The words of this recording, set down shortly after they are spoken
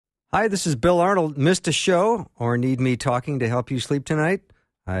Hi, this is Bill Arnold. Missed a show or need me talking to help you sleep tonight?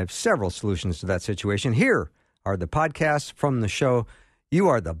 I have several solutions to that situation. Here are the podcasts from the show. You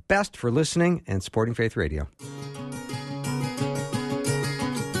are the best for listening and supporting Faith Radio.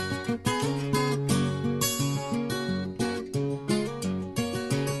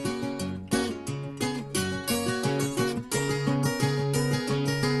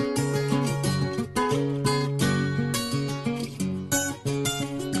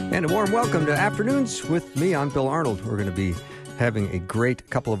 And a warm welcome to Afternoons with me. I'm Bill Arnold. We're going to be having a great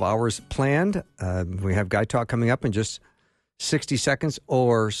couple of hours planned. We have Guy Talk coming up in just 60 seconds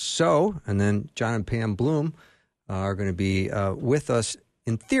or so. And then John and Pam Bloom are going to be with us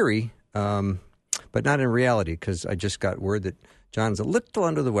in theory, but not in reality, because I just got word that John's a little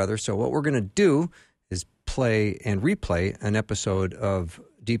under the weather. So what we're going to do is play and replay an episode of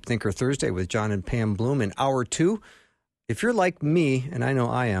Deep Thinker Thursday with John and Pam Bloom in hour 2. If you're like me, and I know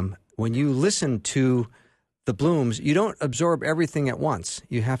I am, when you listen to the Blooms, you don't absorb everything at once.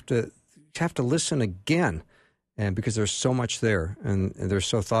 You have to listen again, and because there's so much there, and they're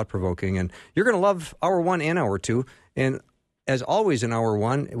so thought-provoking. And you're going to love hour 1 and hour 2. And as always in hour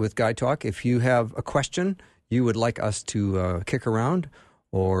 1 with Guy Talk, if you have a question you would like us to kick around,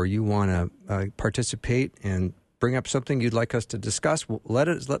 or you want to participate and bring up something you'd like us to discuss, let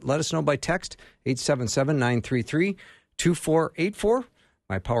us know by text, 877-933-2484.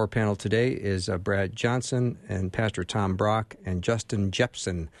 My power panel today is Brad Johnson and Pastor Tom Brock and Justin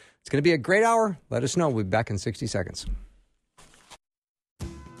Jeppesen. It's going to be a great hour. Let us know. We'll be back in 60 seconds.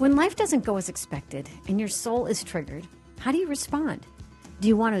 When life doesn't go as expected and your soul is triggered, how do you respond? Do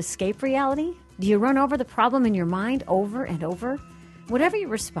you want to escape reality? Do you run over the problem in your mind over and over? Whatever your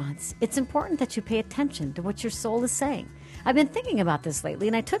response, it's important that you pay attention to what your soul is saying. I've been thinking about this lately,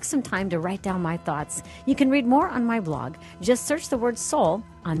 and I took some time to write down my thoughts. You can read more on my blog. Just search the word soul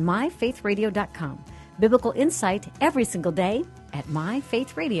on myfaithradio.com. Biblical insight every single day at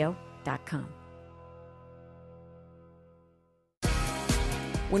myfaithradio.com.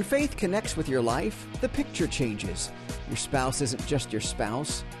 When faith connects with your life, the picture changes. Your spouse isn't just your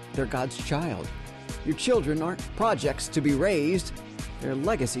spouse, they're God's child. Your children aren't projects to be raised, they're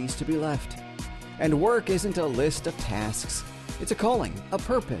legacies to be left. And work isn't a list of tasks. It's a calling, a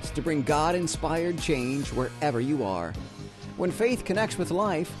purpose to bring God-inspired change wherever you are. When faith connects with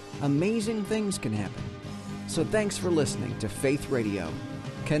life, amazing things can happen. So thanks for listening to Faith Radio,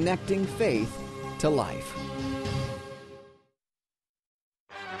 connecting faith to life.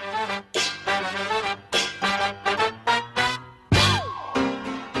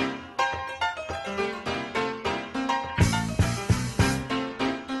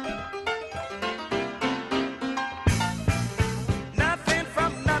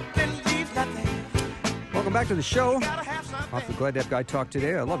 Back to the show. Awfully glad to have Guy Talk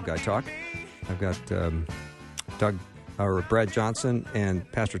today. I love Guy Talk. I've got Brad Johnson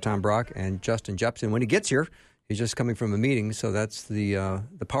and Pastor Tom Brock and Justin Jeppesen. When he gets here, he's just coming from a meeting, so that's the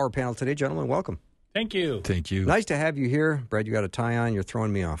power panel today. Gentlemen, welcome. Thank you. Thank you. Nice to have you here. Brad, you got a tie on. You're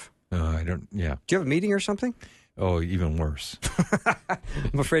throwing me off. Yeah. Do you have a meeting or something? Oh, even worse.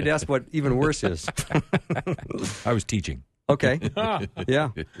 I'm afraid to ask what even worse is. I was teaching. Okay. Yeah.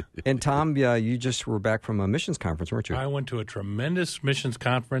 And Tom, you just were back from a missions conference, weren't you? I went to a tremendous missions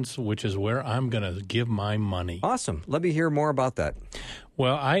conference, which is where I'm going to give my money. Awesome. Let me hear more about that.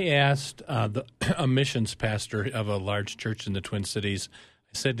 Well, I asked a missions pastor of a large church in the Twin Cities,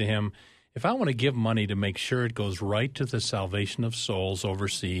 I said to him, if I want to give money to make sure it goes right to the salvation of souls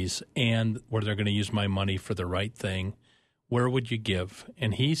overseas and where they're going to use my money for the right thing, where would you give?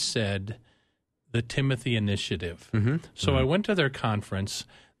 And he said, the Timothy Initiative. Mm-hmm. So I went to their conference.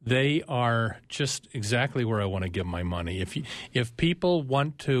 They are just exactly where I want to give my money. If people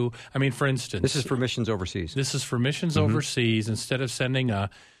want to, I mean, for instance, this is for missions overseas. This is for missions overseas. Instead of sending an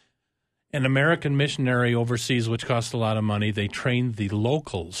American missionary overseas, which costs a lot of money, they train the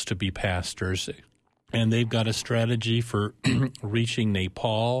locals to be pastors, and they've got a strategy for reaching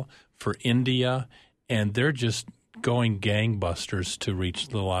Nepal, for India, and they're just going gangbusters to reach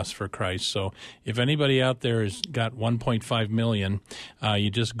the lost for Christ. So if anybody out there has got 1.5 million, you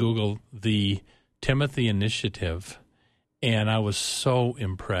just Google the Timothy Initiative, and I was so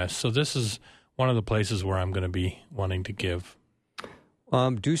impressed. So this is one of the places where I'm going to be wanting to give.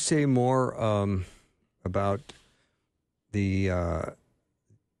 Do say more about the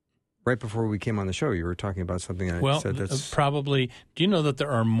right before we came on the show, you were talking about something I said that's... Probably. Do you know that there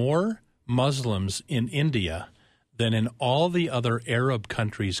are more Muslims in India than in all the other Arab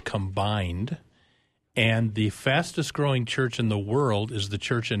countries combined, and the fastest-growing church in the world is the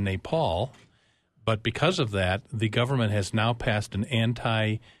church in Nepal, but because of that, the government has now passed an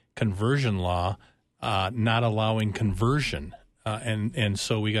conversion law not allowing conversion. And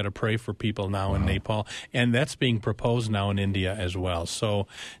so we got to pray for people now in Nepal. And that's being proposed now in India as well. So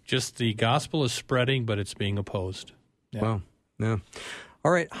just the gospel is spreading, but it's being opposed. Yeah. Wow. Yeah.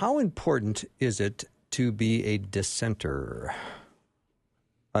 All right. How important is it to be a dissenter?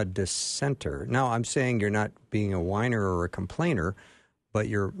 A dissenter. Now, I'm saying you're not being a whiner or a complainer, but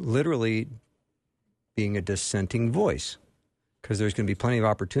you're literally being a dissenting voice, because there's going to be plenty of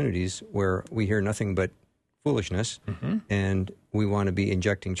opportunities where we hear nothing but foolishness, and we want to be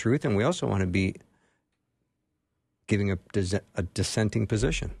injecting truth, and we also want to be giving a dissenting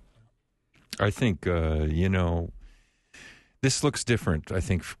position. I think, this looks different, I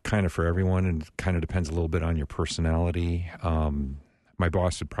think, kind of for everyone, and it kind of depends a little bit on your personality. My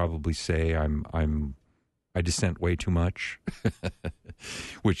boss would probably say I dissent way too much,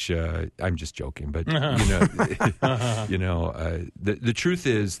 which I'm just joking. But, the truth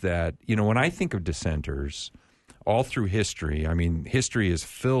is that, when I think of dissenters all through history, I mean, history is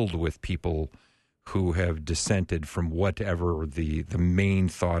filled with people who have dissented from whatever the main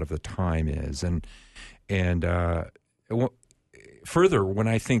thought of the time is. And further, when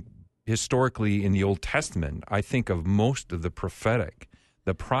I think historically in the Old Testament, I think of most of the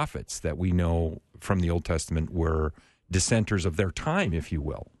prophets that we know from the Old Testament were dissenters of their time, if you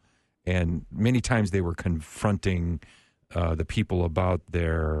will. And many times they were confronting the people about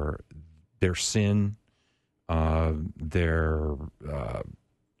their sin, their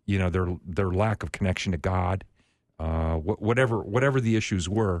lack of connection to God, whatever the issues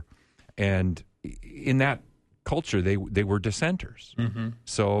were. And in that culture, they were dissenters. Mm-hmm.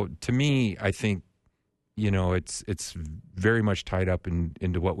 So to me, I think, it's very much tied up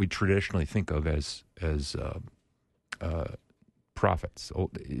into what we traditionally think of as prophets,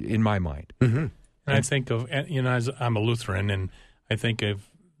 in my mind. Mm-hmm. And I think of, as I'm a Lutheran, and I think of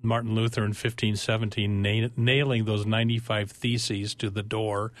Martin Luther in 1517 nailing those 95 theses to the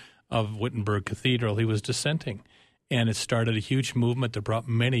door of Wittenberg Cathedral. He was dissenting, and it started a huge movement that brought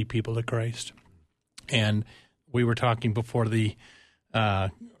many people to Christ. And we were talking before the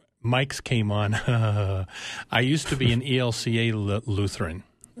mics came on. I used to be an ELCA Lutheran,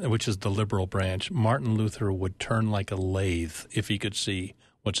 which is the liberal branch. Martin Luther would turn like a lathe if he could see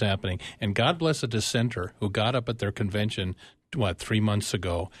what's happening. And God bless a dissenter who got up at their convention 3 months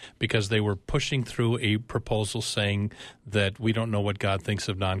ago, because they were pushing through a proposal saying that we don't know what God thinks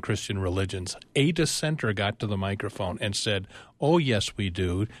of non-Christian religions. A dissenter got to the microphone and said, "Oh, yes, we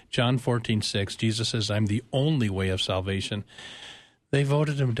do. John 14:6, Jesus says, I'm the only way of salvation." They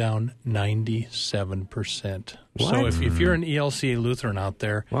voted him down 97%. What? So if you're an ELCA Lutheran out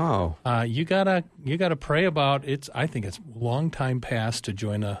there, wow, you gotta pray about it. I think it's a long time past to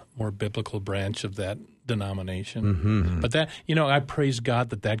join a more biblical branch of that denomination. Mm-hmm. But that, I praise God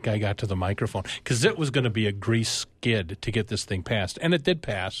that guy got to the microphone, because it was going to be a grease skid to get this thing passed, and it did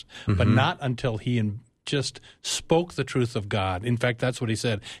pass, but not until he just spoke the truth of God. In fact, that's what he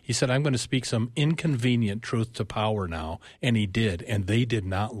said. He said, I'm going to speak some inconvenient truth to power now, and he did, and they did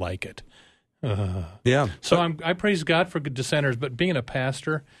not like it. Yeah. So I praise God for good dissenters, but being a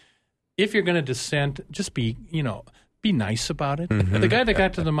pastor, if you're going to dissent, just be nice about it. Mm-hmm. The guy that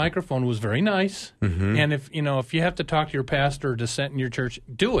got to the microphone was very nice, and if you have to talk to your pastor or dissent in your church,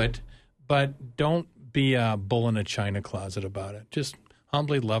 do it, but don't be a bull in a china closet about it. Just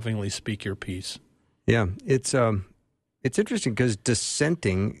humbly, lovingly speak your piece. Yeah, it's interesting because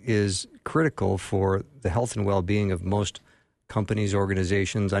dissenting is critical for the health and well-being of most companies,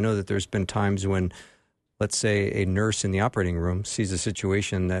 organizations. I know that there's been times when, let's say, a nurse in the operating room sees a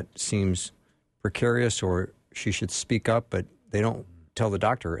situation that seems precarious, or she should speak up, but they don't tell the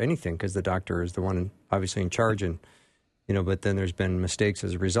doctor anything because the doctor is the one obviously in charge, and but then there's been mistakes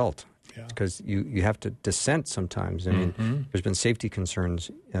as a result. Because you have to dissent sometimes. I mean, there's been safety concerns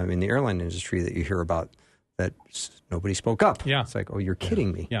in the airline industry that you hear about that nobody spoke up. Yeah. It's like, oh, you're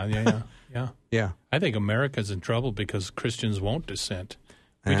kidding me. Yeah. Yeah. I think America's in trouble because Christians won't dissent.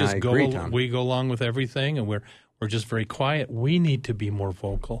 We And just I agree, Tom. we go along with everything, and we're just very quiet. We need to be more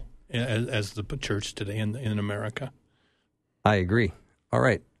vocal as the church today in America. I agree. All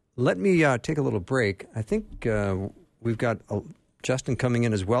right. Let me take a little break. I think we've got Justin coming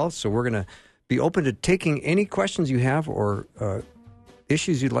in as well, so we're going to be open to taking any questions you have or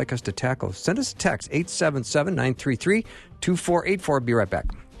issues you'd like us to tackle. Send us a text, 877-933-2484. Be right back.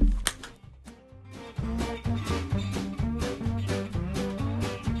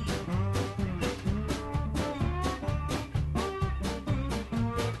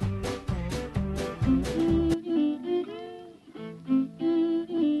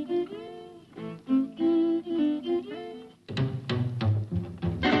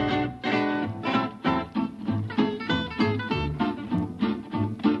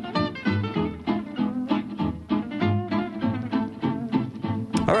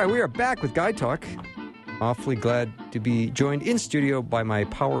 right, we are back with Guy Talk. Awfully glad to be joined in studio by my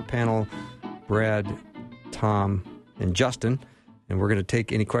power panel, Brad, Tom, and Justin. And we're going to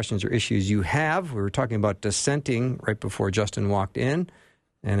take any questions or issues you have. We were talking about dissenting right before Justin walked in.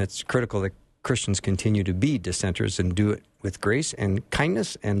 And it's critical that Christians continue to be dissenters and do it with grace and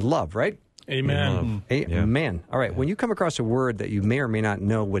kindness and love, right? Amen. Amen. Yeah. All right. When you come across a word that you may or may not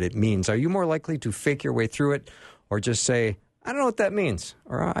know what it means, are you more likely to fake your way through it or just say, I don't know what that means,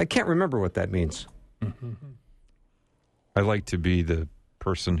 or I can't remember what that means? Mm-hmm. I like to be the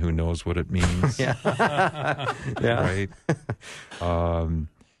person who knows what it means. Yeah. Right?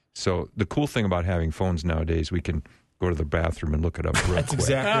 So the cool thing about having phones nowadays, we can go to the bathroom and look it up real quick. That's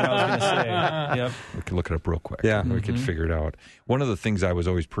exactly what I was going to say. Yep. We can look it up real quick. Yeah. We can figure it out. One of the things I was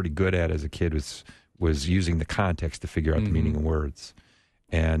always pretty good at as a kid was using the context to figure out the meaning of words.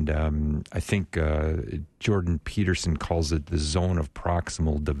 And I think Jordan Peterson calls it the zone of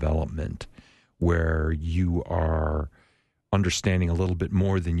proximal development, where you are understanding a little bit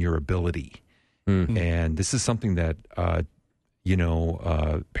more than your ability. Mm-hmm. And this is something that,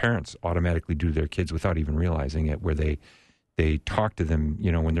 parents automatically do to their kids without even realizing it, where they talk to them,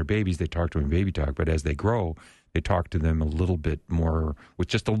 when they're babies, they talk to them in baby talk, but as they grow, they talk to them a little bit more, with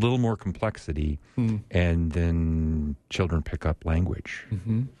just a little more complexity, and then children pick up language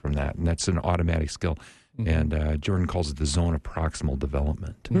from that, and that's an automatic skill. And Jordan calls it the zone of proximal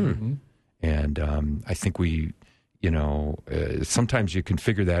development. And I think we, sometimes you can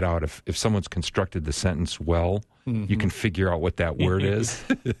figure that out. If someone's constructed the sentence well, you can figure out what that word is.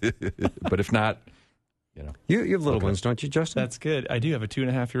 But if not, You have little ones, don't you, Justin? That's good. I do have a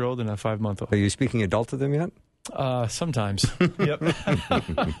 2.5-year-old and a 5-month-old. Are you speaking adult to them yet? Sometimes. Yep.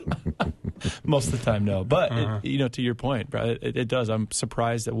 Most of the time, no. But, to your point, Brad, it does. I'm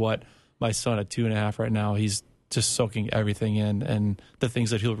surprised at what my son at 2.5 right now, he's just soaking everything in, and the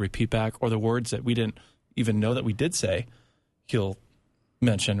things that he'll repeat back, or the words that we didn't even know that we did say, he'll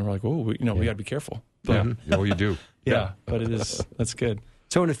mention. And we're like, we got to be careful. But, Oh, you do. Yeah, but that's good.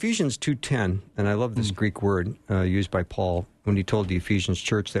 So in Ephesians 2:10, and I love this Greek word used by Paul when he told the Ephesians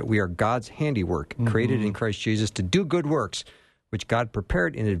church that we are God's handiwork, created in Christ Jesus to do good works, which God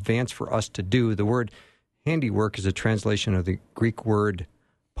prepared in advance for us to do. The word handiwork is a translation of the Greek word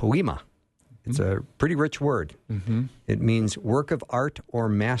poema. It's a pretty rich word. It means work of art or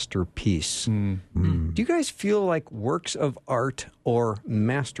masterpiece. Do you guys feel like works of art or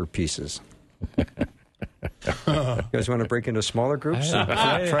masterpieces? You guys want to break into smaller groups and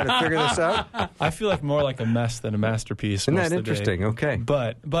try to figure this out? I feel like more like a mess than a masterpiece. Isn't that interesting? Okay.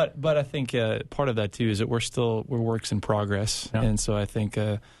 But I think part of that too is that we're works in progress, and so I think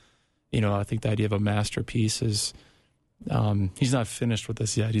I think the idea of a masterpiece is he's not finished with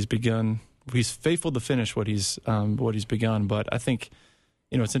this yet. He's begun. He's faithful to finish what he's begun. But I think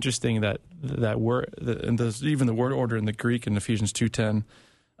it's interesting that word, even the word order in the Greek in Ephesians 2:10.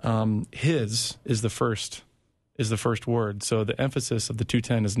 His is the first word. So the emphasis of the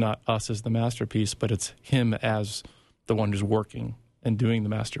 2:10 is not us as the masterpiece, but it's him as the one who's working and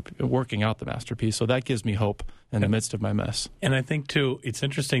doing working out the masterpiece. So that gives me hope in the midst of my mess. And I think too, it's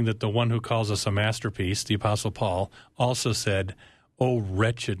interesting that the one who calls us a masterpiece, the Apostle Paul, also said, "Oh,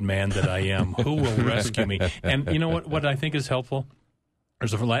 wretched man that I am, who will rescue me?" And you know what I think is helpful?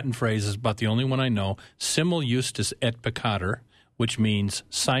 There's a Latin phrase, is about the only one I know, simul justus et peccator, which means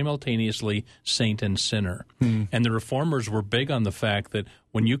simultaneously saint and sinner. And the Reformers were big on the fact that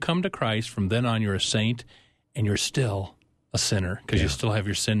when you come to Christ, from then on you're a saint, and you're still a sinner because you still have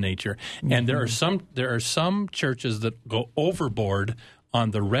your sin nature. And there are some churches that go overboard on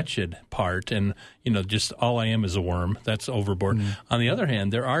the wretched part, and just all I am is a worm. That's overboard. On the other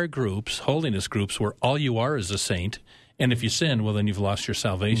hand, there are groups, holiness groups, where all you are is a saint. And if you sin, well, then you've lost your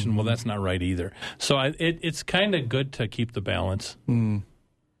salvation. Well, that's not right either. So it's kind of good to keep the balance. I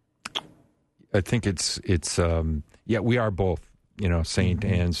think it's we are both, saint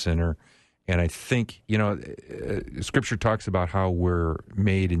and sinner. And I think, Scripture talks about how we're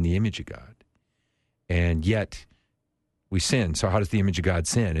made in the image of God. And yet we sin. So how does the image of God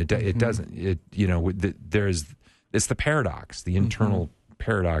sin? It doesn't. It's the paradox, the internal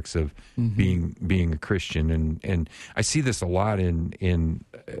paradox of being a Christian, and I see this a lot in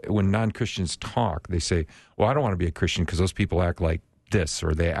when non-Christians talk. They say, "Well, I don't want to be a Christian because those people act like this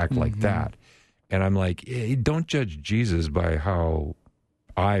or they act like that," and I'm like, don't judge Jesus by how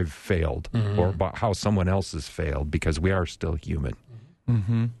I've failed or by how someone else has failed, because we are still human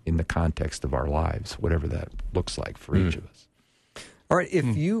in the context of our lives, whatever that looks like for each of us. All right, if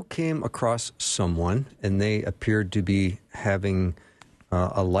you came across someone and they appeared to be having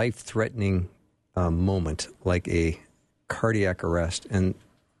a life-threatening moment, like a cardiac arrest, and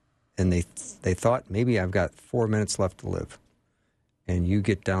and they thought, maybe I've got 4 minutes left to live. And you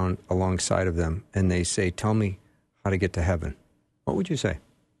get down alongside of them, and they say, tell me how to get to heaven. What would you say?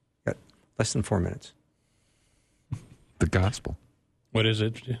 Got less than 4 minutes. The gospel. What is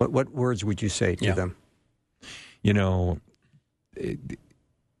it? What words would you say to them? Do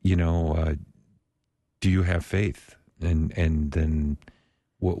you have faith? And then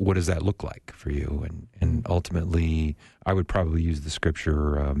what does that look like for you? And ultimately, I would probably use the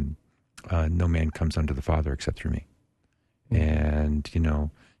scripture, no man comes unto the Father except through me. And,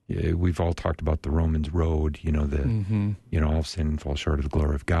 we've all talked about the Romans road, all sin falls short of the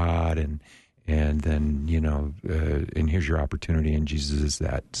glory of God. And then, and here's your opportunity, and Jesus is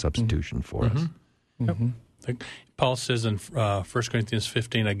that substitution for us. Paul says in 1 Corinthians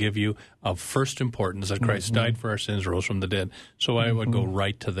 15, I give you of first importance that Christ died for our sins, rose from the dead. So I would go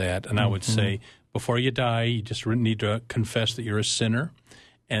right to that, and I would say, before you die, you just need to confess that you're a sinner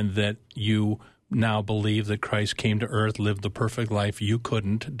and that you now believe that Christ came to earth, lived the perfect life you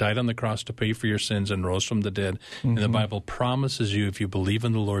couldn't, died on the cross to pay for your sins, and rose from the dead. And the Bible promises you, if you believe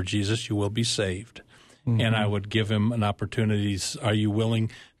in the Lord Jesus, you will be saved. And I would give him an opportunity. Are you willing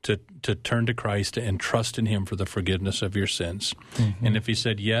to turn to Christ and trust in him for the forgiveness of your sins? And if he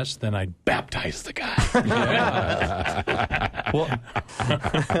said yes, then I'd baptize the guy. Well,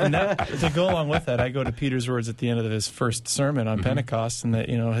 and to go along with that, I go to Peter's words at the end of his first sermon on Pentecost, and that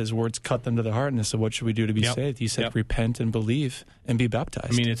his words cut them to the heart. And they said, "What should we do to be saved?" He said, "Repent and believe and be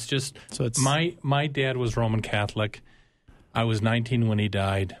baptized." I mean, it's just my dad was Roman Catholic. I was 19 when he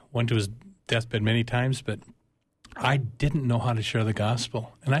died. Went to his deathbed many times, but I didn't know how to share the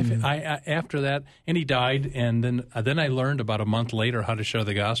gospel. And I after that, and he died, and then I learned about a month later how to share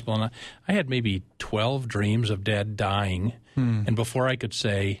the gospel. And I had maybe 12 dreams of Dad dying, and before I could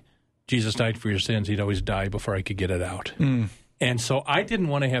say, Jesus died for your sins, he'd always die before I could get it out. And so I didn't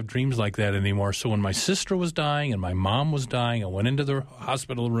want to have dreams like that anymore. So when my sister was dying and my mom was dying, I went into the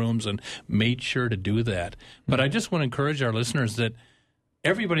hospital rooms and made sure to do that. But I just want to encourage our listeners that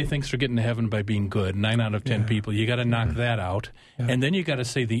everybody thinks they're getting to heaven by being good. 9 out of 10 people. You got to knock that out. And then you got to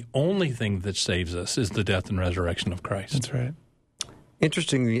say the only thing that saves us is the death and resurrection of Christ. That's right.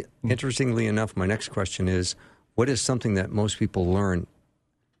 Interestingly enough, my next question is, what is something that most people learn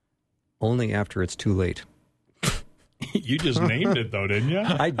only after it's too late? You just named it, though, didn't you?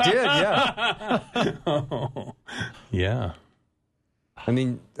 I did, yeah. Yeah. I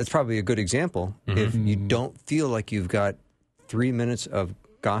mean, that's probably a good example. If you don't feel like you've got 3 minutes of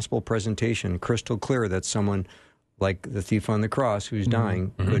gospel presentation, crystal clear, that someone like the thief on the cross who's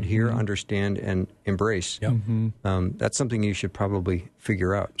dying could hear, understand, and embrace. That's something you should probably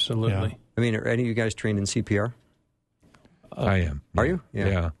figure out. Absolutely. Yeah. I mean, are any of you guys trained in CPR? I am. Are you? Yeah.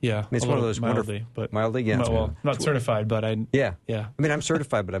 I mean, it's one of those mildly, but mildly, yeah. Well, not certified, but I. Yeah. Yeah. I mean, I'm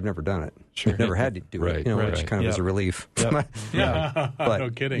certified, but I've never done it. Sure. Never had to do it. Which kind of is a relief. Yep. But no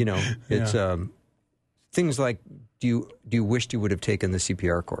kidding. It's things like, do you wish you would have taken the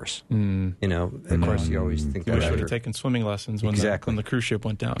CPR course? Of course, you always think You that. wish you would have taken swimming lessons when the cruise ship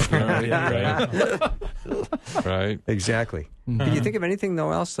went down. Right. Exactly. Can you think of anything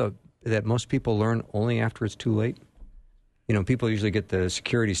else that most people learn only after it's too late? People usually get the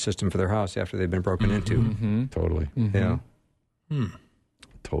security system for their house after they've been broken into. Totally. Yeah.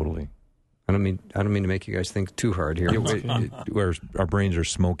 Totally. I don't mean to make you guys think too hard here. Where our brains are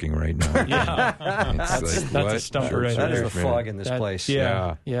smoking right now. Yeah. That's a stumper right there. That is the fog in this place.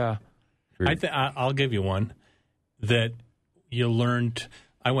 Yeah. I'll give you one that you learned.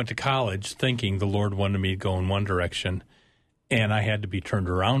 I went to college thinking the Lord wanted me to go in one direction, and I had to be turned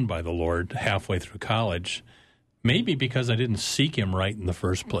around by the Lord halfway through college. Maybe because I didn't seek him right in the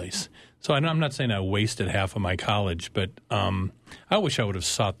first place. So I'm not saying I wasted half of my college, but I wish I would have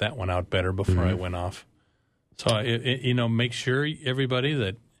sought that one out better before I went off. So, make sure, everybody,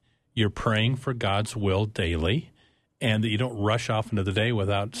 that you're praying for God's will daily and that you don't rush off into the day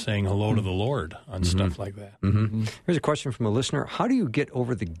without saying hello to the Lord on stuff like that. Here's a question from a listener. How do you get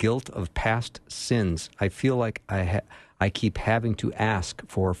over the guilt of past sins? I feel like I keep having to ask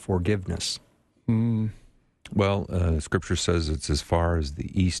for forgiveness. Well, Scripture says it's as far as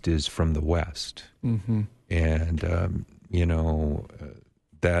the east is from the west, and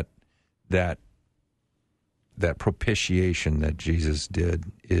that propitiation that Jesus did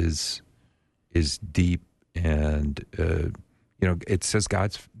is deep, and it says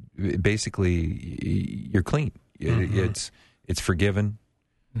God's basically you're clean. It's forgiven.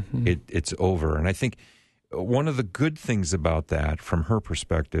 It's over, and I think one of the good things about that, from her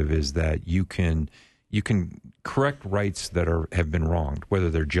perspective, is that you can you can correct rights that have been wronged, whether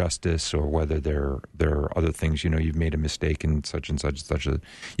they're justice or whether there are other things. You've made a mistake in such and such and such.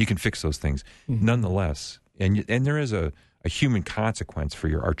 You can fix those things. Mm-hmm. Nonetheless, and there is a human consequence for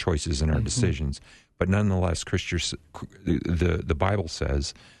our choices and our decisions. But nonetheless, the Bible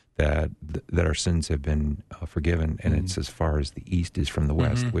says that our sins have been forgiven, and it's as far as the east is from the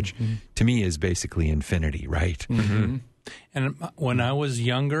west, which to me is basically infinity, right? Mm-hmm. And when I was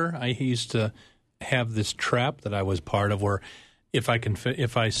younger, I used to have this trap that I was part of, where if I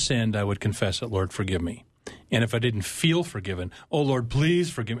sinned, I would confess it, Lord, forgive me. And if I didn't feel forgiven, oh, Lord,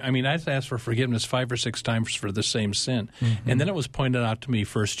 please forgive me. I mean, I'd ask for forgiveness 5 or 6 times for the same sin. Mm-hmm. And then it was pointed out to me,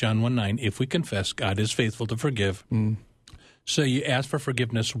 1 John 1:9, if we confess, God is faithful to forgive. Mm. So you ask for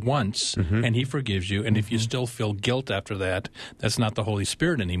forgiveness once, and he forgives you. And if you still feel guilt after that, that's not the Holy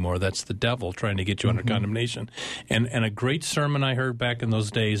Spirit anymore. That's the devil trying to get you under condemnation. And a great sermon I heard back in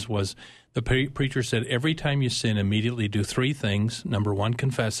those days was the preacher said, every time you sin, immediately do 3 things. Number 1,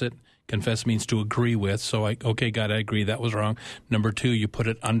 confess it. Confess means to agree with. So, okay, God, I agree, that was wrong. Number 2, you put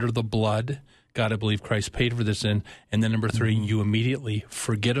it under the blood. God, I believe Christ paid for this sin. And then number 3, you immediately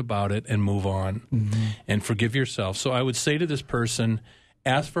forget about it and move on and forgive yourself. So I would say to this person,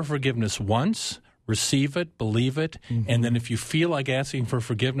 ask for forgiveness once, receive it, believe it, and then if you feel like asking for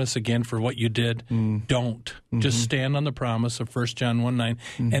forgiveness again for what you did, don't. Just stand on the promise of 1 John 1:9.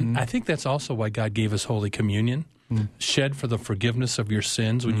 And I think that's also why God gave us Holy Communion. Shed for the forgiveness of your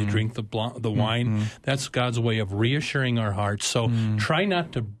sins when you drink the wine. That's God's way of reassuring our hearts. So try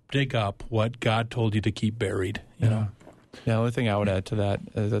not to dig up what God told you to keep buried. You know. Yeah, the only thing I would add to that,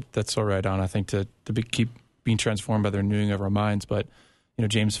 that's so right on, I think, to keep being transformed by the renewing of our minds. But,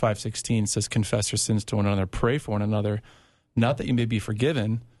 James 5:16 says, confess your sins to one another, pray for one another, not that you may be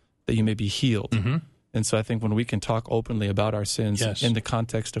forgiven, that you may be healed. And so I think when we can talk openly about our sins in the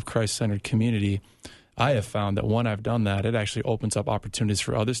context of Christ-centered community, I have found that when I've done that, it actually opens up opportunities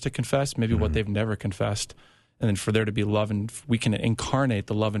for others to confess, maybe what they've never confessed, and then for there to be love, and we can incarnate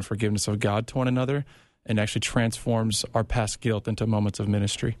the love and forgiveness of God to one another, and actually transforms our past guilt into moments of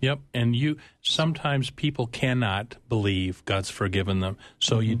ministry. Yep, and sometimes people cannot believe God's forgiven them,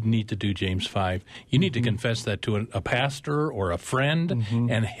 so you need to do James 5. You need to confess that to a pastor or a friend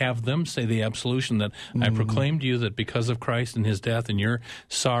and have them say the absolution that I proclaim to you that because of Christ and his death and your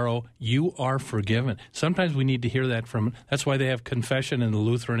sorrow, you are forgiven. Sometimes we need to hear that that's why they have confession in the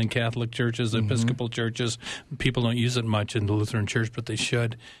Lutheran and Catholic churches, Episcopal churches. People don't use it much in the Lutheran church, but they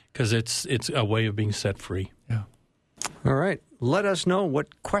should, because it's a way of being set free. Yeah. All right. Let us know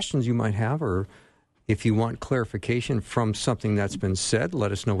what questions you might have, or if you want clarification from something that's been said,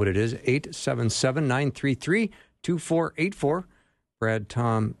 let us know what it is. 877-933-2484. Brad,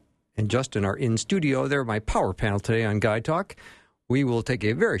 Tom, and Justin are in studio. They're my power panel today on Guy Talk. We will take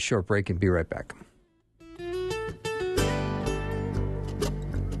a very short break and be right back.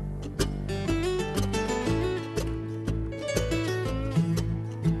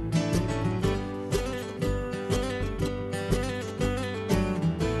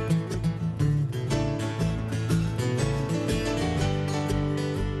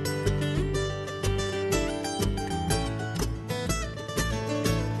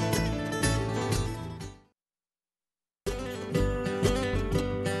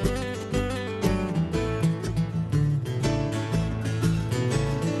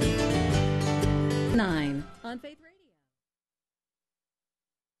 On Faith Radio.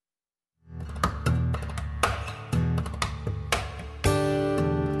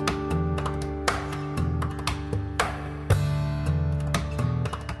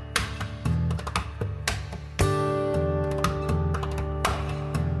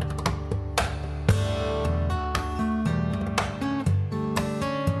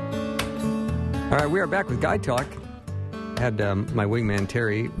 All right, we are back with Guy Talk. Had my wingman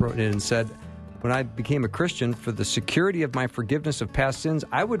Terry wrote in and said, when I became a Christian, for the security of my forgiveness of past sins,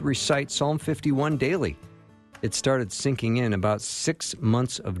 I would recite Psalm 51 daily. It started sinking in about 6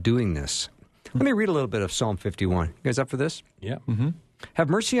 months of doing this. Let me read a little bit of Psalm 51. You guys up for this? Yeah. Have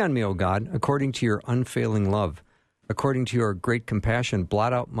mercy on me, O God, according to your unfailing love. According to your great compassion,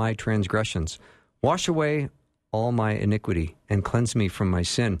 blot out my transgressions. Wash away all my iniquity and cleanse me from my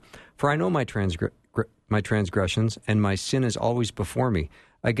sin. For I know my transgressions, and my sin is always before me.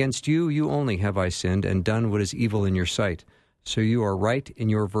 Against you, you only have I sinned and done what is evil in your sight. So you are right in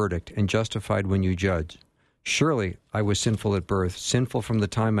your verdict and justified when you judge. Surely I was sinful at birth, sinful from the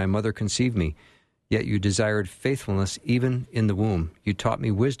time my mother conceived me. Yet you desired faithfulness even in the womb. You taught me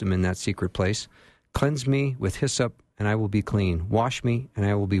wisdom in that secret place. Cleanse me with hyssop, and I will be clean. Wash me, and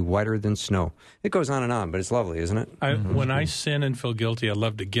I will be whiter than snow. It goes on and on, but it's lovely, isn't it? When I sin and feel guilty, I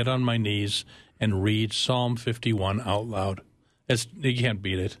love to get on my knees and read Psalm 51 out loud. You can't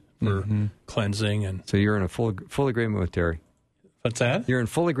beat it for cleansing. And So you're in a full agreement with Terry. what's that? You're in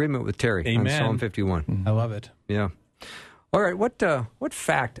full agreement with Terry on Amen. Psalm 51. I love it. Yeah. All right. What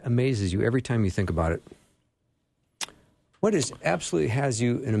fact amazes you every time you think about it? What absolutely has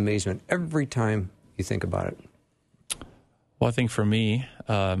you in amazement every time you think about it? Well, I think for me,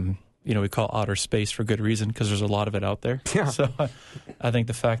 we call outer space for good reason because there's a lot of it out there. Yeah. So I think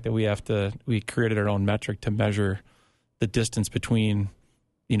the fact that we created our own metric to measure the distance between,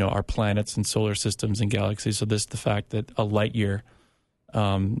 our planets and solar systems and galaxies. So the fact that a light year,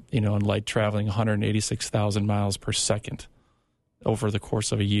 and light traveling 186,000 miles per second over the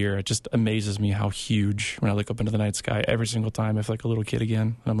course of a year, it just amazes me how huge. When I look up into the night sky every single time, I feel like a little kid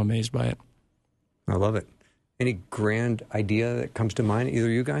again. I'm amazed by it. I love it. Any grand idea that comes to mind, either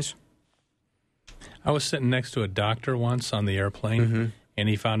of you guys? I was sitting next to a doctor once on the airplane, and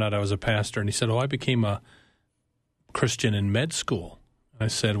he found out I was a pastor, and he said, I became a Christian in med school. I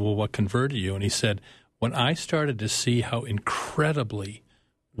said, well, what converted you? And he said, when I started to see how incredibly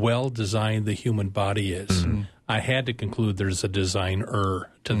well-designed the human body is, I had to conclude there's a designer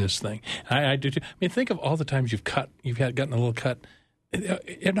to this thing. I do too. I mean, think of all the times you've gotten a little cut.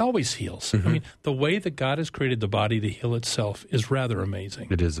 It always heals. I mean, the way that God has created the body to heal itself is rather amazing.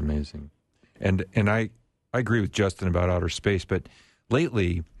 It is amazing. And I agree with Justin about outer space, but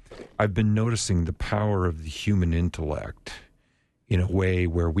lately I've been noticing the power of the human intellect in a way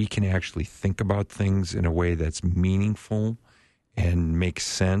where we can actually think about things in a way that's meaningful and makes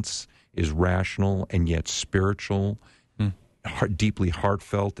sense, is rational and yet spiritual, deeply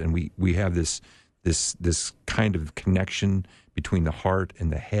heartfelt, and we have this kind of connection between the heart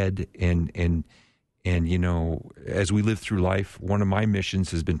and the head, and as we live through life, one of my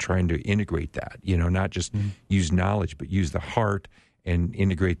missions has been trying to integrate that, not just use knowledge, but use the heart and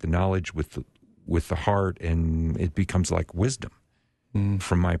integrate the knowledge with the heart, and it becomes like wisdom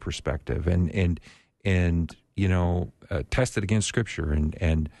from my perspective, and test it against Scripture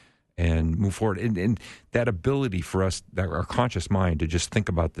and move forward, and that ability for us, that our conscious mind, to just think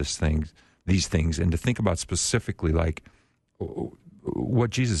about these things, and to think about specifically like what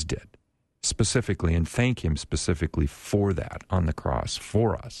Jesus did specifically, and thank him specifically for that on the cross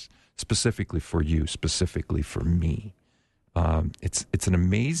for us, specifically for you, specifically for me. It's an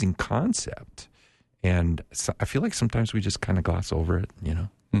amazing concept, and I feel like sometimes we just kind of gloss over it.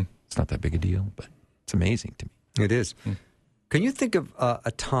 It's not that big a deal, but it's amazing to me. It is. Can you think of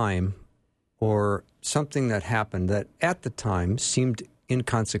a time or something that happened that at the time seemed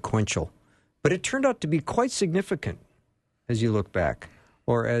inconsequential, but it turned out to be quite significant as you look back,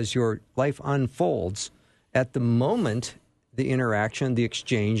 or as your life unfolds? At the moment, the interaction, the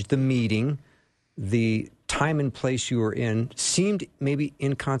exchange, the meeting, the time and place you were in seemed maybe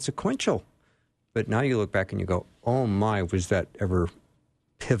inconsequential. But now you look back and you go, oh my, was that ever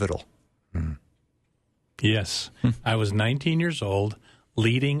pivotal? Yes. I was 19 years old,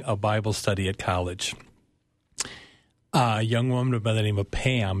 leading a Bible study at college. A young woman by the name of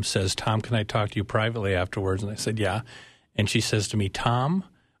Pam says, Tom, can I talk to you privately afterwards? And I said, yeah. And she says to me, Tom,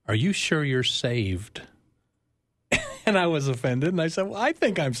 are you sure you're saved? And I was offended. And I said, well, I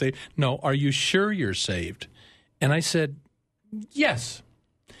think I'm saved. No, are you sure you're saved? And I said, yes.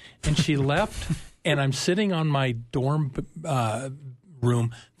 And she left, and I'm sitting on my dorm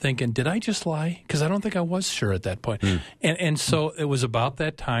room thinking, did I just lie? Because I don't think I was sure at that point. And so it was about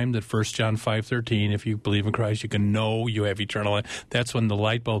that time that 1 John 5:13, if you believe in Christ, you can know you have eternal life. That's when the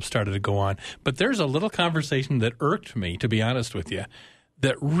light bulb started to go on. But there's a little conversation that irked me, to be honest with you,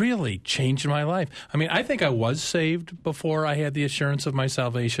 that really changed my life. I mean, I think I was saved before I had the assurance of my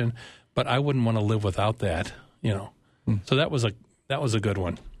salvation, but I wouldn't want to live without that, So that was a good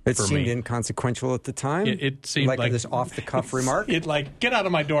one. It for seemed me. Inconsequential at the time? It seemed like this off-the-cuff remark? It like, get out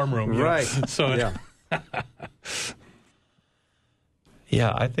of my dorm room. Right. So yeah.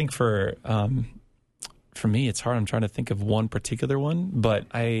 Yeah, I think for me, it's hard. I'm trying to think of one particular one, but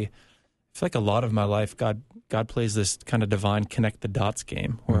I feel like a lot of my life, God plays this kind of divine connect the dots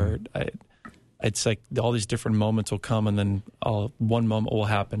game where it's like all these different moments will come, and then one moment will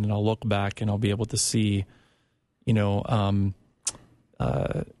happen, and I'll look back and I'll be able to see,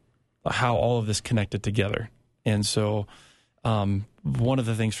 how all of this connected together. And so one of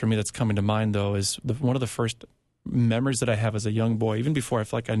the things for me that's coming to mind, though, is one of the first memories that I have as a young boy, even before I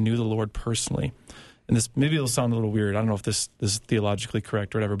feel like I knew the Lord personally. And this, maybe it'll sound a little weird. I don't know if this is theologically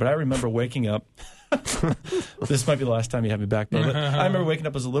correct or whatever, but I remember waking up. This might be the last time you have me back, but I remember waking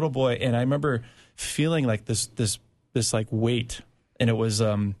up as a little boy, and I remember feeling like this like weight, and it was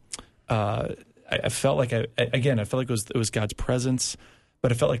I felt like it was God's presence,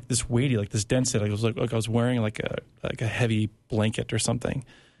 but it felt like this weighty, like this density. Like it was like I was wearing like a heavy blanket or something.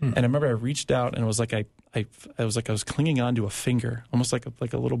 And I remember I reached out, and it was like I was clinging onto a finger, almost like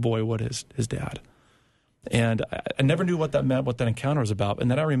a little boy would his dad. And I never knew what that meant, what that encounter was about. And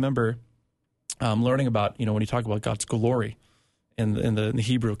then I remember learning about, when you talk about God's glory in the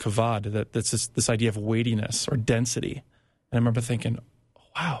Hebrew kavod, that's this idea of weightiness or density. And I remember thinking,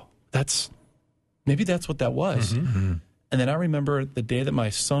 wow, maybe that's what that was. Mm-hmm. And then I remember the day that my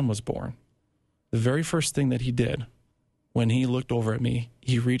son was born, the very first thing that he did when he looked over at me,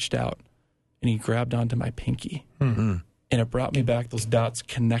 he reached out and he grabbed onto my pinky. Mm-hmm. And it brought me back, those dots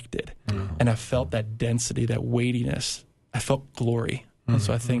connected. Mm-hmm. And I felt that density, that weightiness. I felt glory. Mm-hmm. And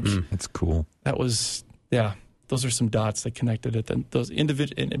so I think that's cool. That was, those are some dots that connected it. And those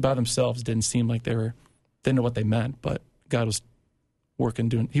individuals by themselves didn't seem like didn't know what they meant, but God was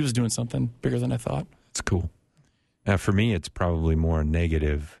he was doing something bigger than I thought. It's cool. Now, for me, it's probably more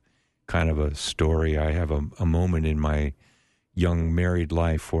negative kind of a story. I have a moment in my young married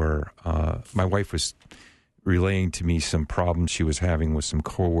life where my wife was relaying to me some problems she was having with some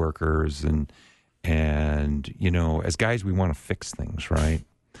coworkers, and as guys, we want to fix things, right?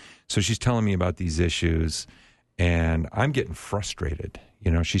 So she's telling me about these issues, and I'm getting frustrated.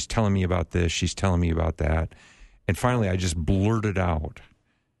 She's telling me about this, she's telling me about that, and finally I just blurted out.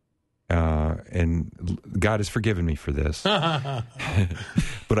 And God has forgiven me for this.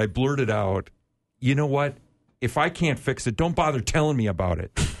 But I blurted out, you know what? If I can't fix it, don't bother telling me about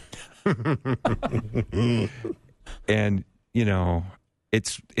it. And,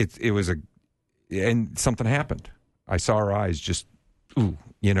 and something happened. I saw her eyes just, go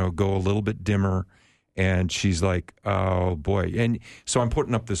a little bit dimmer. And she's like, oh, boy. And so I'm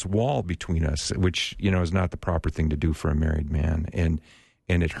putting up this wall between us, which, is not the proper thing to do for a married man. And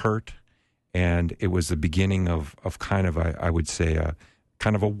it hurt. And it was the beginning of kind of, I would say, a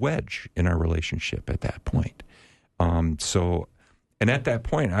kind of a wedge in our relationship at that point. And at that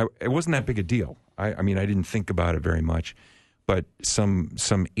point, it wasn't that big a deal. I mean, I didn't think about it very much. But some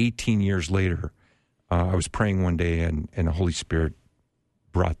 18 years later, I was praying one day, and the Holy Spirit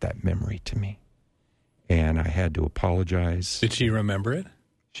brought that memory to me. And I had to apologize. Did she remember it?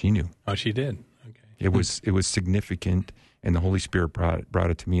 She knew. Oh, she did. Okay. It was significant. And the Holy Spirit brought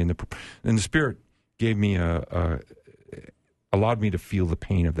it to me, and the Spirit gave me allowed me to feel the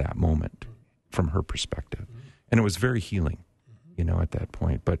pain of that moment from her perspective, and it was very healing, at that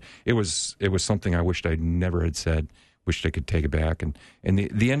point. But it was something I wished I never had said. Wished I could take it back, and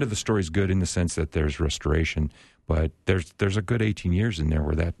the end of the story is good in the sense that there's restoration, but there's a good 18 years in there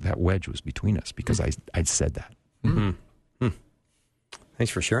where that wedge was between us because I'd said that. Mm-hmm.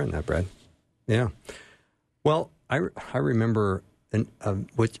 Thanks for sharing that, Brad. Yeah. Well, I remember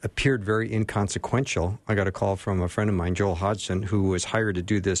which appeared very inconsequential. I got a call from a friend of mine, Joel Hodgson, who was hired to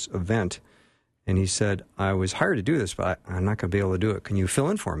do this event. And he said, I was hired to do this, but I'm not going to be able to do it. Can you fill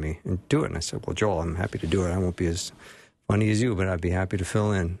in for me and do it? And I said, well, Joel, I'm happy to do it. I won't be as funny as you, but I'd be happy to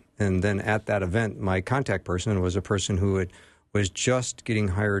fill in. And then at that event, my contact person was a person who was just getting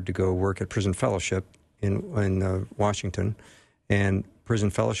hired to go work at Prison Fellowship in Washington. And Prison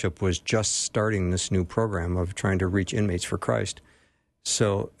Fellowship was just starting this new program of trying to reach inmates for Christ.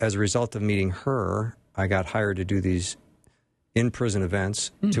 So as a result of meeting her, I got hired to do these in-prison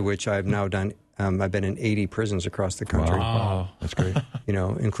events, to which I've now done. I've been in 80 prisons across the country. Wow, that's great.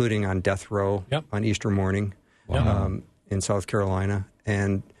 Including on death row on Easter morning in South Carolina.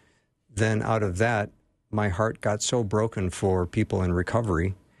 And then out of that, my heart got so broken for people in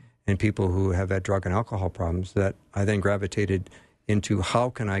recovery and people who have had drug and alcohol problems that I then gravitated into how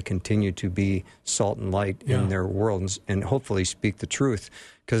can I continue to be salt and light in their world and hopefully speak the truth.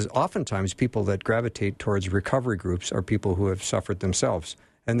 Because oftentimes people that gravitate towards recovery groups are people who have suffered themselves.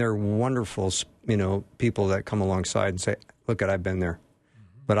 And they're wonderful, people that come alongside and say, look, I've been there.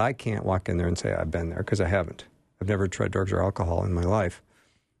 But I can't walk in there and say I've been there because I haven't. I've never tried drugs or alcohol in my life.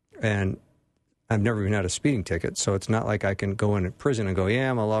 And I've never even had a speeding ticket, so it's not like I can go in prison and go,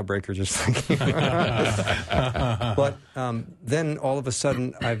 I'm a lawbreaker just like you. But then all of a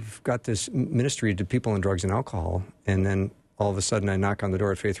sudden, I've got this ministry to people in drugs and alcohol, and then all of a sudden I knock on the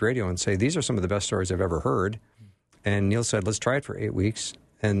door at Faith Radio and say, these are some of the best stories I've ever heard. And Neil said, let's try it for 8 weeks.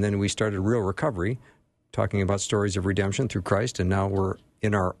 And then we started Real Recovery, talking about stories of redemption through Christ, and now we're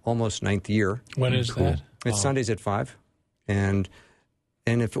in our almost 9th year. When is that? It's Sundays at 5. And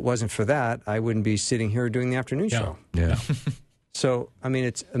if it wasn't for that, I wouldn't be sitting here doing the afternoon show. Yeah. So, I mean,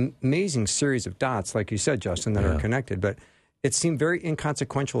 it's an amazing series of dots, like you said, Justin, that are connected. But it seemed very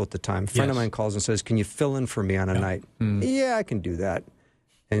inconsequential at the time. A friend of mine calls and says, can you fill in for me on a night? Yeah, I can do that.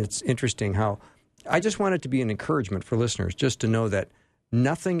 And it's interesting how I just want it to be an encouragement for listeners just to know that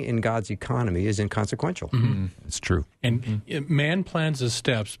nothing in God's economy is inconsequential. It's true. And man plans his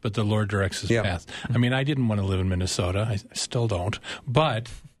steps, but the Lord directs his path. I mean, I didn't want to live in Minnesota. I still don't. But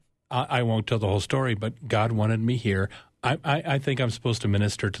I won't tell the whole story, but God wanted me here. I think I'm supposed to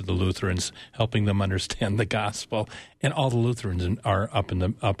minister to the Lutherans, helping them understand the gospel. And all the Lutherans are up in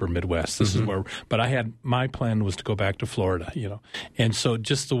the upper Midwest. This is where, but my plan was to go back to Florida, And so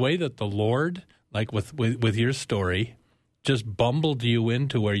just the way that the Lord, like with your story, just bumbled you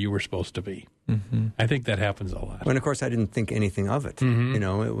into where you were supposed to be. I think that happens a lot. And of course, I didn't think anything of it.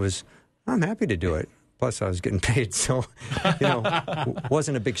 It was, I'm happy to do it. Plus, I was getting paid, so,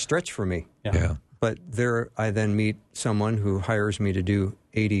 wasn't a big stretch for me. Yeah. But there, I then meet someone who hires me to do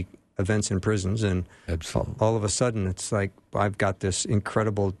 80 events in prisons, and all of a sudden, it's like I've got this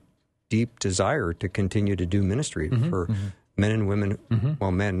incredible, deep desire to continue to do ministry for men and women.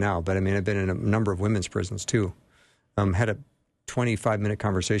 Well, men now, but I mean, I've been in a number of women's prisons too. Had a 25-minute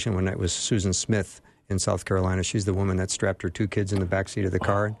conversation one night with Susan Smith in South Carolina. She's the woman that strapped her 2 kids in the backseat of the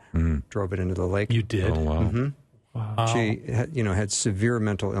car and drove it into the lake. You did? Oh, wow. Wow. She had severe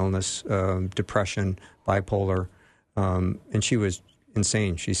mental illness, depression, bipolar, and she was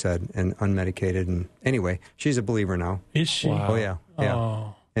insane, she said, and unmedicated. And anyway, she's a believer now. Is she? Wow. Oh, yeah.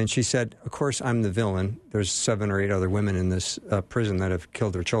 Oh. And she said, of course, I'm the villain. There's 7 or 8 other women in this prison that have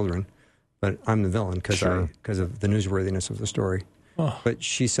killed their children. But I'm the villain because of the newsworthiness of the story. Oh. But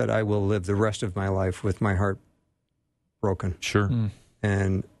she said, I will live the rest of my life with my heart broken. Sure.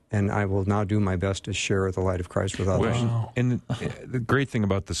 And I will now do my best to share the light of Christ with others. Wow. And the great thing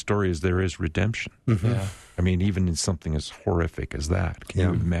about the story is there is redemption. Yeah. I mean, even in something as horrific as that. Can you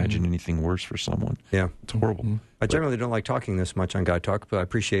imagine anything worse for someone? Yeah. It's horrible. I generally don't like talking this much on God Talk, but I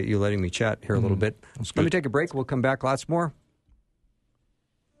appreciate you letting me chat here a little bit. Let me take a break. We'll come back. Lots more.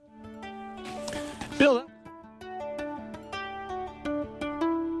 Bill.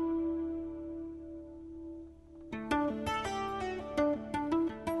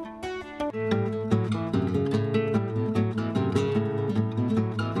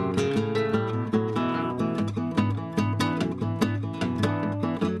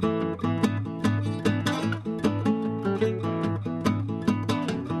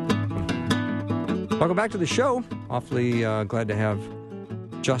 Welcome back to the show. Awfully glad to have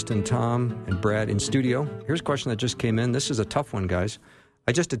Justin, Tom, and Brad in studio. Here's a question that just came in. This is a tough one, guys.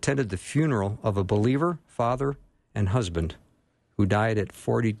 I just attended the funeral of a believer, father, and husband who died at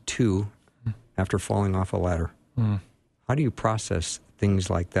 42 after falling off a ladder. How do you process things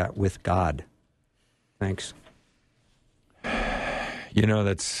like that with God? Thanks.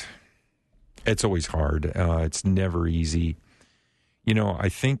 It's always hard. It's never easy. I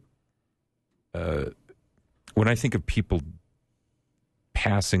think when I think of people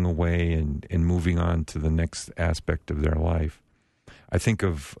passing away and moving on to the next aspect of their life, I think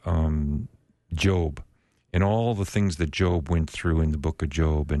of Job and all the things that Job went through in the book of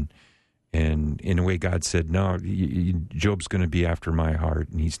Job. And in a way, God said, no, Job's going to be after my heart,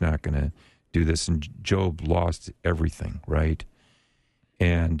 and he's not going to do this. And Job lost everything, right?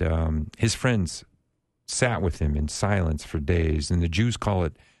 And his friends sat with him in silence for days, and the Jews call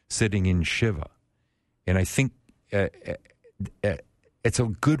it sitting in Shiva. And I think it's a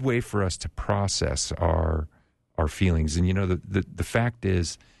good way for us to process our feelings. And the fact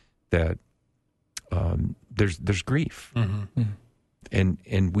is that there's grief,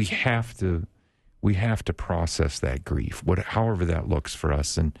 and we have to process that grief, however that looks for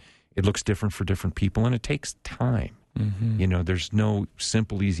us, and it looks different for different people, and it takes time. There's no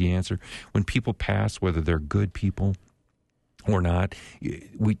simple, easy answer. When people pass, whether they're good people or not,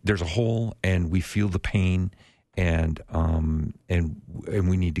 there's a hole, and we feel the pain, and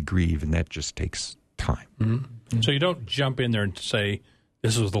we need to grieve, and that just takes time. So you don't jump in there and say,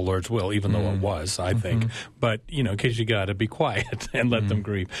 this was the Lord's will, even though it was, I think. But, in case you got to be quiet and let them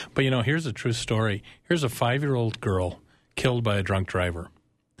grieve. But, here's a true story. Here's a 5-year-old girl killed by a drunk driver.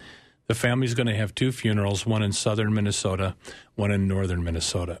 The family's going to have 2 funerals, one in southern Minnesota, one in northern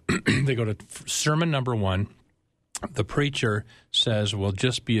Minnesota. They go to sermon number 1. The preacher says, well,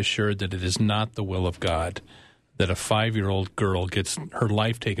 just be assured that it is not the will of God that a 5-year-old girl gets her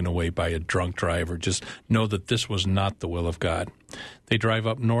life taken away by a drunk driver. Just know that this was not the will of God. They drive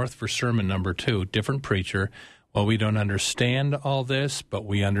up north for sermon number 2, different preacher. Well, we don't understand all this, but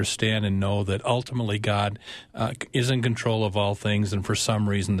we understand and know that ultimately God is in control of all things, and for some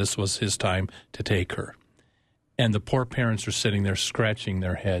reason this was his time to take her. And the poor parents are sitting there scratching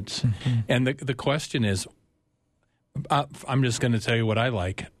their heads. And the question is, I'm just going to tell you what I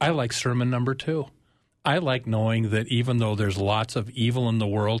like. I like sermon number 2. I like knowing that even though there's lots of evil in the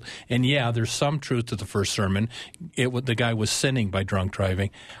world, and there's some truth to the first sermon, the guy was sinning by drunk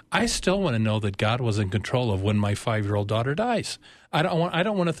driving, I still want to know that God was in control of when my 5-year-old daughter dies. I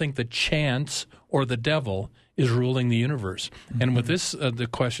don't want to think that chance or the devil is ruling the universe. Mm-hmm. And with this, the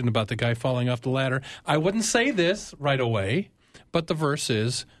question about the guy falling off the ladder, I wouldn't say this right away, but the verse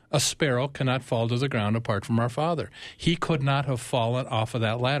is, a sparrow cannot fall to the ground apart from our Father. He could not have fallen off of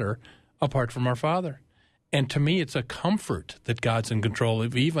that ladder apart from our Father. And to me, it's a comfort that God's in control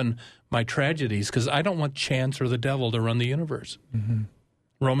of even my tragedies, because I don't want chance or the devil to run the universe. Mm-hmm.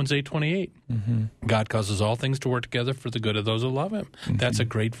 Romans 8:28. Mm-hmm. God causes all things to work together for the good of those who love him. Mm-hmm. That's a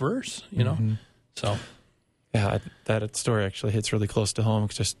great verse, you know. Mm-hmm. So, yeah, that story actually hits really close to home.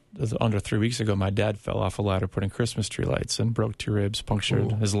 Just under 3 weeks ago, my dad fell off a ladder putting Christmas tree lights and broke 2 ribs,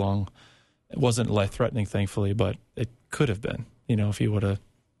 punctured his lung. It wasn't life-threatening, thankfully, but it could have been. You know, if he would have,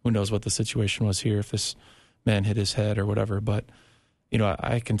 who knows what the situation was here, if this man hit his head or whatever. But, you know,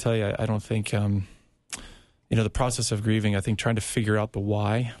 I can tell you, I don't think, the process of grieving, I think trying to figure out the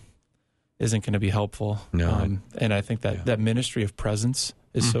why isn't going to be helpful. No. And I think that ministry of presence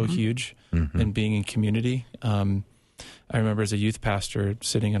is so huge in being in community. I remember as a youth pastor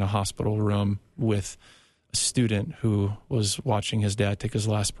sitting in a hospital room with a student who was watching his dad take his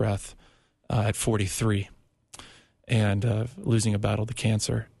last breath at 43 and losing a battle to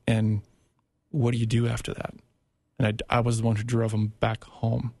cancer. And what do you do after that? And I was the one who drove him back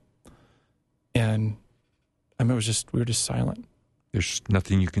home. And I remember we were just silent. There's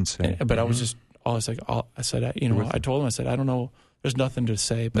nothing you can say. But I was just, I said, I told him, I said, I don't know, there's nothing to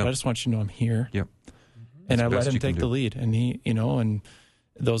say, but I just want you to know I'm here. Yep. And I let him take the lead. And he, and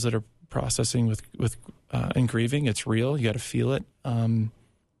those that are processing with and grieving, it's real. You got to feel it.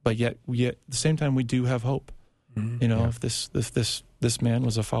 But yet at the same time, we do have hope. If this man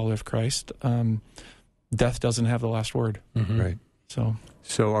was a follower of Christ, death doesn't have the last word. Mm-hmm. Right. So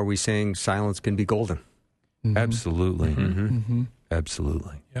are we saying silence can be golden? Mm-hmm. Absolutely. Mm-hmm. Mm-hmm.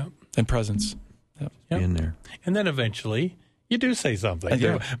 Absolutely. Yeah. And presence. Yep. In there. And then eventually you do say something.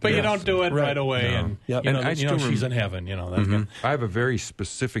 You don't do it right away. No. And, she's in heaven. That's I have a very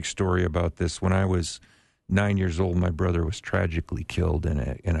specific story about this. When I was 9 years old, my brother was tragically killed in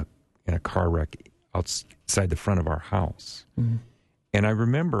a car wreck outside the front of our house. Mm-hmm. And I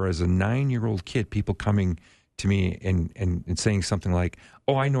remember as a 9-year-old kid, people coming to me and saying something like,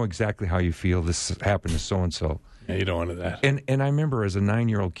 "Oh, I know exactly how you feel. This happened to so-and-so." Yeah, you don't want that. And I remember as a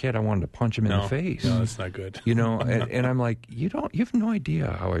 9-year-old kid, I wanted to punch him in the face. No, that's not good. And I'm like, you have no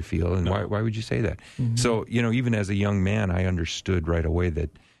idea how I feel, and why would you say that? Mm-hmm. So, even as a young man, I understood right away that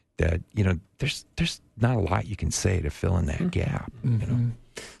there's not a lot you can say to fill in that gap. Mm-hmm.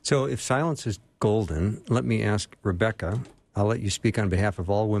 So if silence is golden, let me ask Rebecca. I'll let you speak on behalf of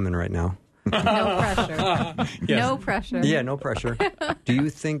all women right now. No pressure. Yes. No pressure. Yeah, no pressure. Do you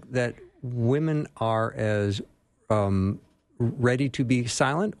think that women are as ready to be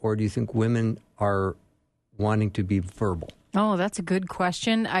silent, or do you think women are wanting to be verbal? Oh, that's a good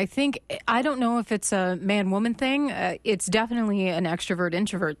question. I don't know if it's a man-woman thing. It's definitely an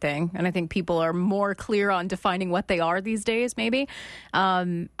extrovert-introvert thing, and I think people are more clear on defining what they are these days, maybe.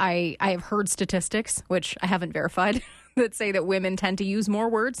 I have heard statistics, which I haven't verified, that say that women tend to use more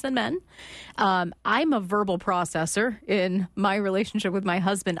words than men. I'm a verbal processor. In my relationship with my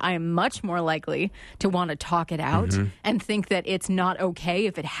husband, I am much more likely to want to talk it out and think that it's not okay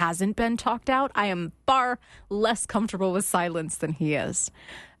if it hasn't been talked out. I am far less comfortable with silence than he is.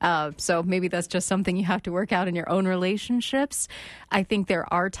 So maybe that's just something you have to work out in your own relationships. I think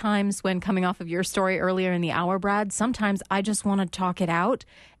there are times when, coming off of your story earlier in the hour, Brad, sometimes I just want to talk it out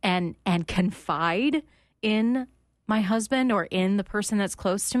and confide in my husband or in the person that's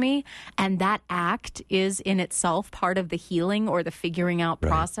close to me. And that act is in itself part of the healing or the figuring out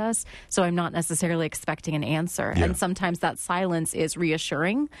process. So I'm not necessarily expecting an answer. Yeah. And sometimes that silence is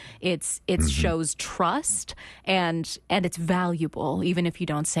reassuring. It shows trust and it's valuable, even if you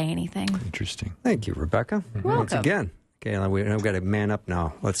don't say anything. Interesting. Thank you, Rebecca. Welcome. Once again. Okay, we've got to man up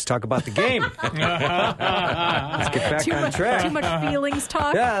now. Let's talk about the game. Let's get back on track. Too much feelings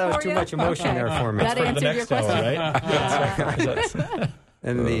talk. Yeah, that was too much emotion there for me. That answered your question. Right?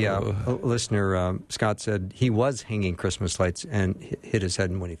 And the listener, Scott, said he was hanging Christmas lights and hit his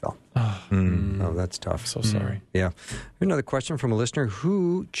head when he fell. Oh, that's tough. So sorry. Yeah. Another question from a listener.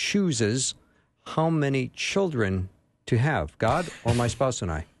 Who chooses how many children to have, God or my spouse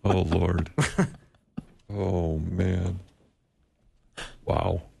and I? Oh, Lord. Oh, man.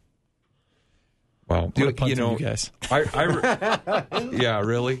 Wow. You guys. Yeah,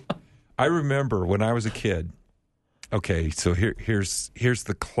 really? I remember when I was a kid. Okay, so here's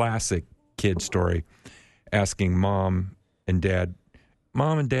the classic kid story, asking Mom and Dad,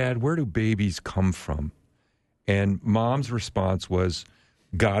 where do babies come from? And Mom's response was,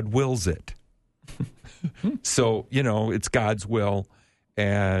 God wills it. So, it's God's will.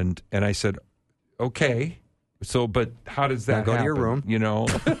 And I said, okay. So, but how does that go happen? to your room.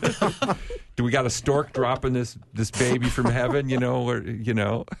 Do we got a stork dropping this baby from heaven?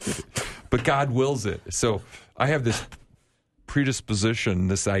 But God wills it. So I have this predisposition,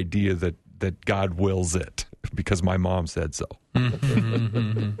 this idea that God wills it because my mom said so.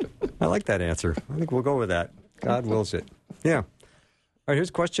 I like that answer. I think we'll go with that. God wills it. Yeah. All right, here's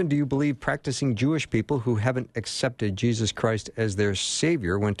a question. Do you believe practicing Jewish people who haven't accepted Jesus Christ as their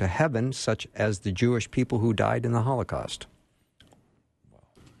Savior went to heaven, such as the Jewish people who died in the Holocaust?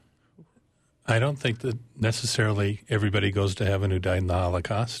 I don't think that necessarily everybody goes to heaven who died in the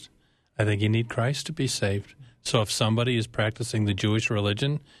Holocaust. I think you need Christ to be saved. So if somebody is practicing the Jewish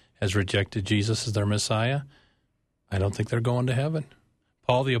religion, has rejected Jesus as their Messiah, I don't think they're going to heaven.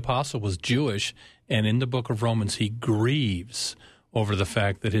 Paul the Apostle was Jewish, and in the book of Romans, he grieves over the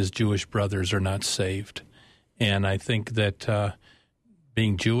fact that his Jewish brothers are not saved. And I think that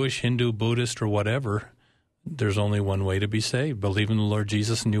being Jewish, Hindu, Buddhist, or whatever, there's only one way to be saved. Believe in the Lord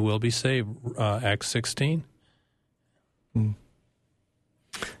Jesus and you will be saved. Acts 16. All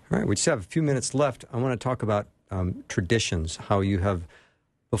right, we just have a few minutes left. I want to talk about traditions, how you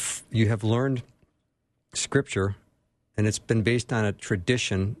have learned Scripture, and it's been based on a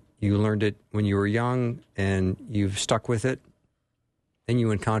tradition. You learned it when you were young, and you've stuck with it. Then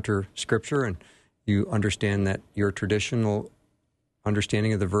you encounter Scripture, and you understand that your traditional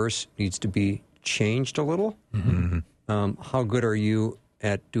understanding of the verse needs to be changed a little. Mm-hmm. How good are you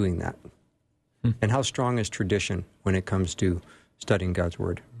at doing that? And how strong is tradition when it comes to studying God's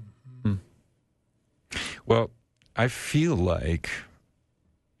Word? Well, I feel like,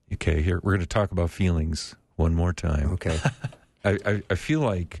 here, we're going to talk about feelings one more time. Okay. I feel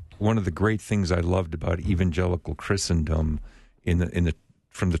like one of the great things I loved about evangelical Christendom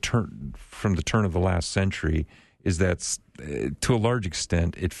from the turn of the last century is that, to a large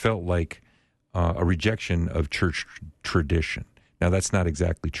extent, it felt like a rejection of church tradition. Now, that's not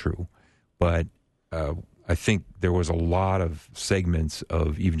exactly true, but I think there was a lot of segments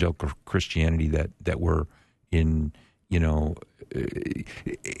of evangelical Christianity that were in,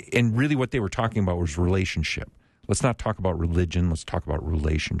 and really what they were talking about was relationship. Let's not talk about religion. Let's talk about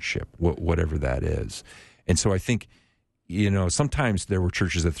relationship, whatever that is. And so I think, sometimes there were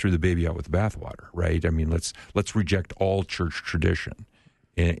churches that threw the baby out with the bathwater, right? I mean, let's reject all church tradition.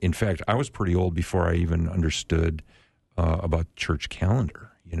 In fact, I was pretty old before I even understood about church calendar.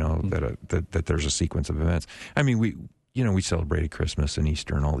 That there's a sequence of events. I mean, we celebrated Christmas and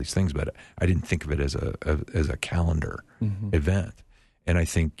Easter and all these things, but I didn't think of it as a calendar event. And I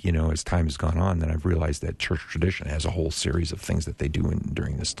think, as time has gone on, then I've realized that church tradition has a whole series of things that they do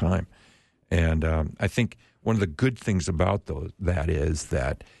during this time. And I think one of the good things about that is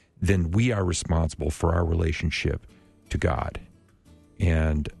that then we are responsible for our relationship to God.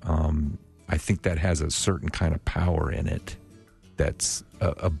 And I think that has a certain kind of power in it that's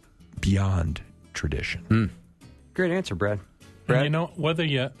beyond tradition. Great answer, Brad. And whether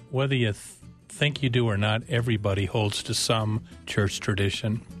you think you do or not, everybody holds to some church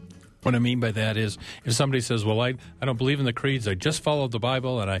tradition. What I mean by that is, if somebody says, "Well, I don't believe in the creeds. I just follow the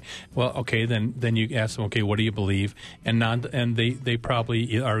Bible," then you ask them, "Okay, what do you believe?" And they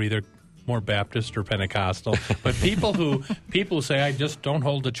probably are either more Baptist or Pentecostal. But people who say, "I just don't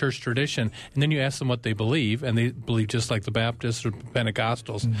hold the church tradition," and then you ask them what they believe, and they believe just like the Baptists or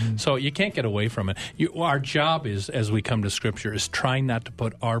Pentecostals. Mm-hmm. So you can't get away from it. Our job is, as we come to Scripture, is trying not to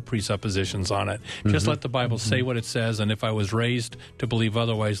put our presuppositions on it. Mm-hmm. Just let the Bible say what it says, and if I was raised to believe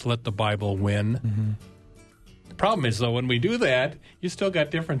otherwise, let the Bible win. Mm-hmm. The problem is, though, when we do that, you still got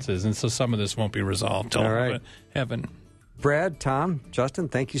differences, and so some of this won't be resolved till heaven. Brad, Tom, Justin,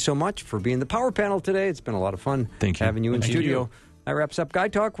 thank you so much for being the power panel today. It's been a lot of fun having you in studio. That wraps up Guy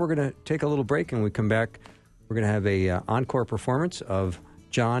Talk. We're going to take a little break, and when we come back, we're going to have a encore performance of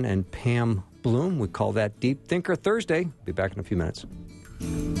John and Pam Bloom. We call that Deep Thinker Thursday. Be back in a few minutes.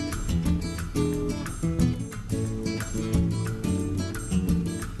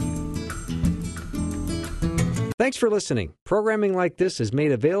 Thanks for listening. Programming like this is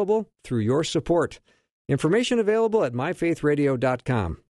made available through your support. Information available at myfaithradio.com.